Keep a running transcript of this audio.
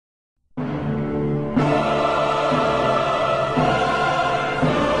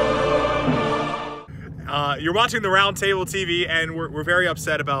You're watching the Round Table TV, and we're very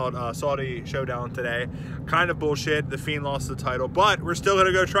upset about Saudi ShowDown today. Kind of bullshit. The Fiend lost the title, but we're still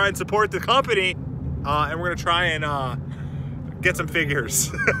gonna go try and support the company, and we're gonna try and get some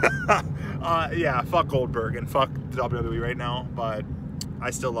figures. Yeah, fuck Goldberg and fuck WWE right now, but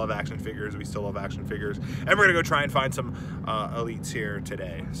I still love action figures. We still love action figures, and we're gonna go try and find some elites here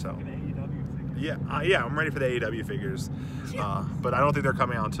today. So. Yeah, I'm ready for the AEW figures, but I don't think they're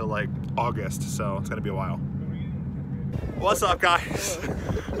coming out until like August, so it's gonna be a while. What's up, guys?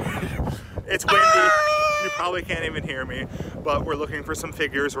 It's windy. You probably can't even hear me, but we're looking for some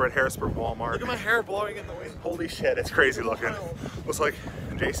figures. We're at Harrisburg Walmart. Look at my hair blowing in the wind. Holy shit, it's crazy looking. Looks like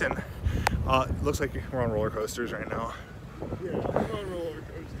Jason. Looks like we're on roller coasters right now. Yeah, we're on roller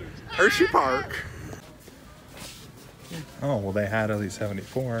coasters. Hershey Park. Oh, well, they had Elite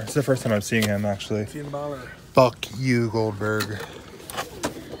 74. It's the first time I'm seeing him, actually. Finn Balor. Fuck you, Goldberg.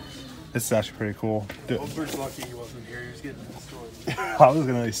 This is actually pretty cool. Goldberg's lucky he wasn't here. He was getting destroyed. I was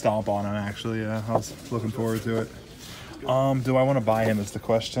going to stomp on him, actually. Yeah, I was looking forward to it. Do I want to buy him is the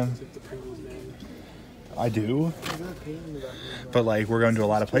question. I do. But, like, we're going to a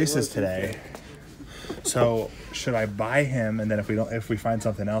lot of places today. So, should I buy him, and then if we find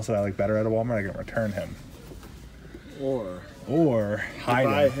something else that I like better at a Walmart, I can return him? Or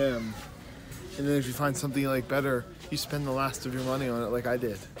hide him, and then if you find something you like better, you spend the last of your money on it, like I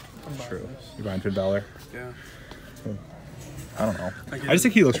did. True. You buying Finn Balor? Yeah. I don't know. I just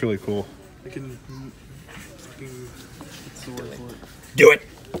think he looks really cool. I can fucking. What's the word for it? Do it.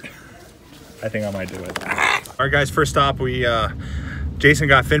 I think I might do it. All right, guys. First stop, Jason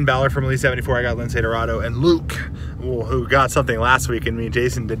got Finn Balor from Elite 74. I got Lince Dorado, and Luke, who got something last week, and me and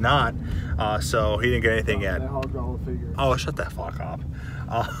Jason did not. So he didn't get anything yet. Oh, shut that fuck up.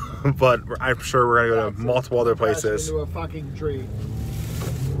 But I'm sure we're gonna go to multiple other places. Into a fucking tree.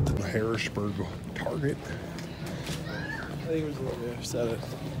 Harrisburg Target. I think it was a little bit. I said it.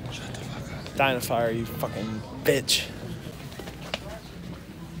 Shut the fuck up. Dynafire, you fucking bitch.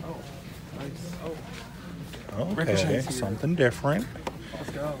 Oh, nice. Oh. Okay, something different. Let's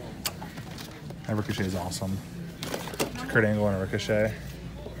go. That Ricochet is awesome. Kurt Angle and a Ricochet.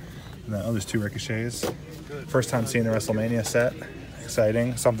 And then, there's 2 Ricochets. Good. First time seeing the WrestleMania set.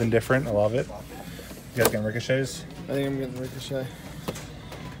 Exciting. Something different. I love it. You guys getting Ricochets? I think I'm getting Ricochet.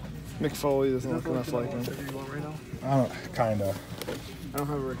 Mick Foley doesn't look enough like him. I don't, kinda. I don't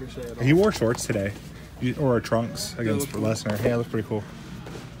have a Ricochet at all. He wore shorts today. Or trunks against Lesnar. Yeah, it looks pretty cool.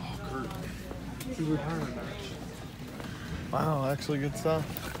 Oh, Kurt. It's a retirement match. Wow, actually good stuff.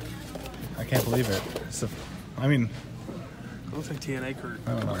 I can't believe it. I mean... It looks like TNA Kurt.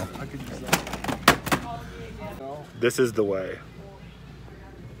 I don't know. I could use that. This is the way.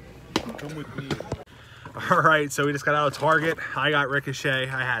 Come with me. All right, so we just got out of Target. I got Ricochet.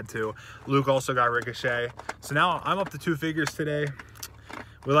 I had to. Luke also got Ricochet. So now I'm up to 2 figures today.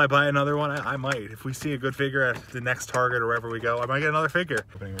 Will I buy another one? I might. If we see a good figure at the next Target or wherever we go, I might get another figure.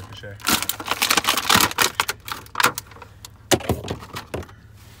 Opening Ricochet.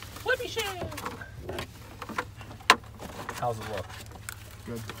 How's it look?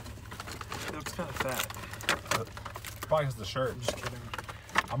 Good. It looks kind of fat. Probably because of the shirt. Just kidding.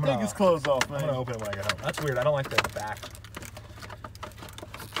 Take his clothes off, man. I'm going to open it when I get home. That's weird. I don't like the back.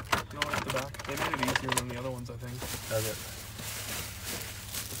 You don't like the back? They made it easier than the other ones, I think. Does it?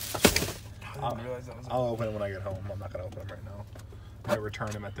 I didn't realize that was I'll open it when I get home. I'm not going to open them right now. I return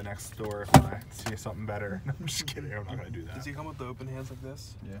them at the next store if I see something better. I'm just kidding. I'm not going to do that. Does he come with the open hands like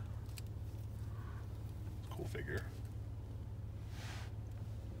this? Yeah. Cool figure.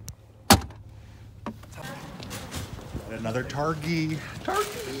 Another Targi.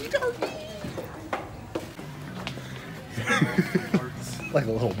 Like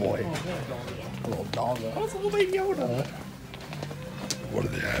a little boy. A little dog. Oh, it's a little baby Yoda. What do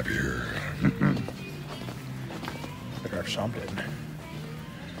they have here? Better have something.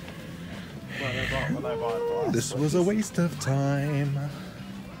 This was a waste of time.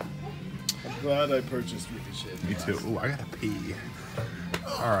 I'm glad I purchased Ricochet. Me too. Ooh, I gotta pee.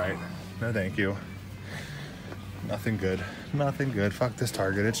 Alright. No, thank you. Nothing good. Nothing good. Fuck this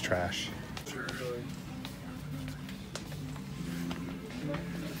Target. It's trash. Sure, really.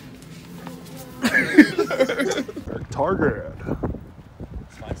 Target.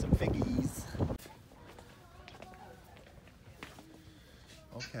 Let's find some figgies.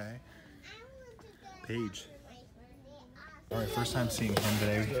 Okay. Paige. Alright, first time seeing him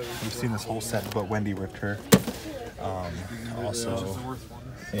today. We've seen this whole set, but Wendy ripped her. Also,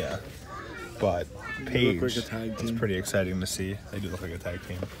 yeah. But Paige, it's pretty exciting to see. They do look like a tag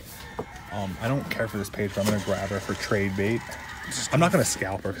team. I don't care for this page, but I'm gonna grab her for trade bait. I'm not gonna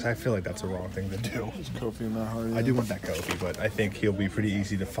scalp her because I feel like that's the wrong thing to do. Is Kofi in that hard? I do want that Kofi, but I think he'll be pretty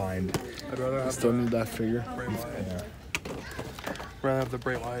easy to find. I'd rather have Still need that figure. Bray Wyatt. Yeah. Rather have the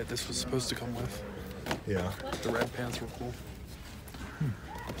Bray Wyatt this was supposed to come with. Yeah. The red pants were cool.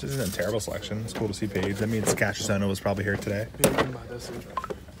 This isn't a terrible selection. It's cool to see Paige. That means Cassius Ohno was probably here today. Maybe you can buy this.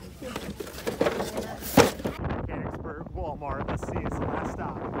 Mechanicsburg, Walmart. Let's see. It's the last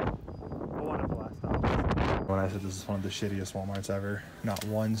stop. One of the last stops. When I said this is one of the shittiest Walmarts ever, not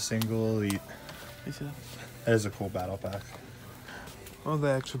one single elite. You see that? That is a cool battle pack. Oh,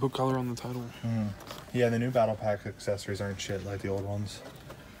 they actually put color on the title. Yeah, the new battle pack accessories aren't shit like the old ones.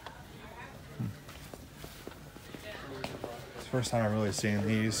 It's the first time I'm really seeing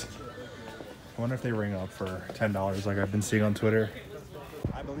these. I wonder if they ring up for $10 like I've been seeing on Twitter.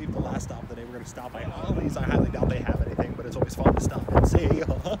 I believe the last stop that they were going to stop by Ollie's. I highly doubt they have anything, but it's always fun to stop and see.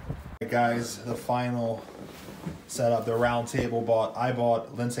 Hey guys, the final setup, the round table I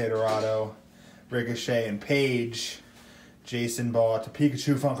bought Lince Dorado, Ricochet, and Paige. Jason bought the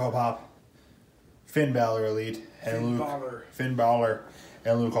Pikachu Funko Pop, Finn Balor Elite, and Finn Balor,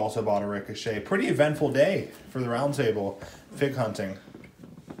 and Luke also bought a Ricochet. Pretty eventful day for the round table, fig hunting.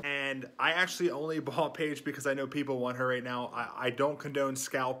 And I actually only bought Paige because I know people want her right now. I don't condone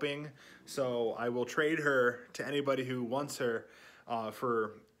scalping, so I will trade her to anybody who wants her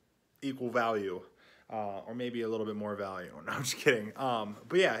for equal value. Or maybe a little bit more value. No, I'm just kidding.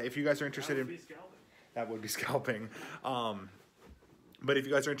 But yeah, if you guys are interested in... That would be scalping. But if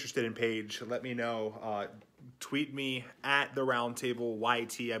you guys are interested in Paige, let me know. Tweet me at the Roundtable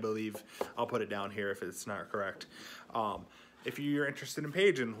YT, I believe. I'll put it down here if it's not correct. If you're interested in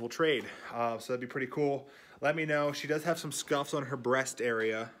Paige, and we'll trade. So that'd be pretty cool. Let me know. She does have some scuffs on her breast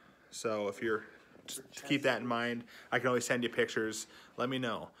area. So if you're... Just keep that in mind. I can always send you pictures. Let me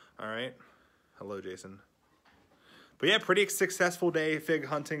know. All right? Hello, Jason. But yeah, pretty successful day fig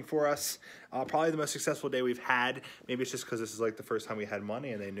hunting for us. Probably the most successful day we've had. Maybe it's just because this is like the first time we had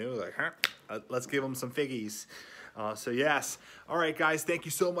money and they knew, like, let's give them some figgies. So yes. All right, guys, thank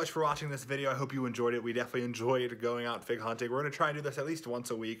you so much for watching this video. I hope you enjoyed it. We definitely enjoyed going out fig hunting. We're going to try and do this at least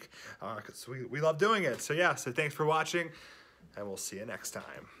once a week because we love doing it. So yeah, so thanks for watching, and we'll see you next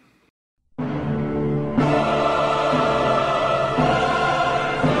time.